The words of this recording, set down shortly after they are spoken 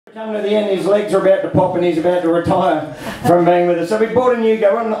Come to the end, his legs are about to pop and he's about to retire from being with us. So we bought a new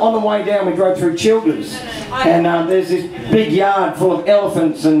goat. On the way down we drove through Childers and there's this big yard full of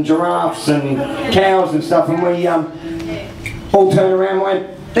elephants and giraffes and cows and stuff, and we all turned around and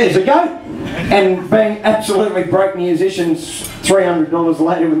went, there's a goat. And being absolutely broke musicians, $300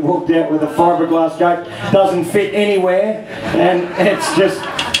 later we walked out with a fiberglass goat. Doesn't fit anywhere, and it's just,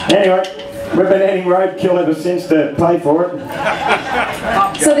 anyway, we've been eating roadkill ever since to pay for it.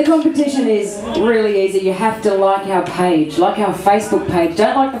 So the competition is really easy. You have to like our page, like our Facebook page.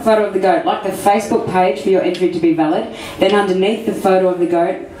 Don't like the photo of the goat, like the Facebook page for your entry to be valid. Then underneath the photo of the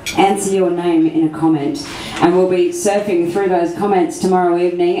goat, answer your name in a comment. And we'll be surfing through those comments tomorrow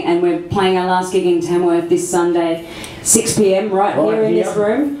evening, and we're playing our last gig in Tamworth this Sunday, 6 PM, right here in this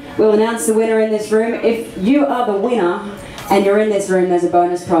room. We'll announce the winner in this room. If you are the winner, and you're in this room, there's a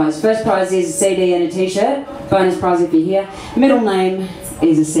bonus prize. First prize is a CD and a t-shirt. Bonus prize if you're here. Middle name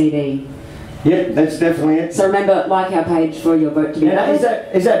is a CD. Yep, that's definitely it. So remember, like our page for your vote to be valid.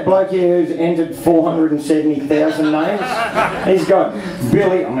 Is that bloke here who's entered 470,000 names? He's got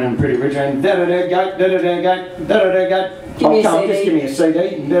Billy, I mean I'm pretty rich, and da-da-da goat, da-da-da goat, da-da-da goat. Oh, come on, just give me a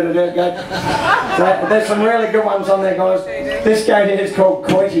CD, da-da-da goat. So there's some really good ones on there, guys. This goat here is called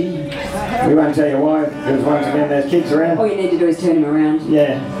Coity. We won't tell you why, because once again there's kids around. All you need to do is turn him around.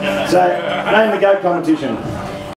 Yeah. So, name the goat competition.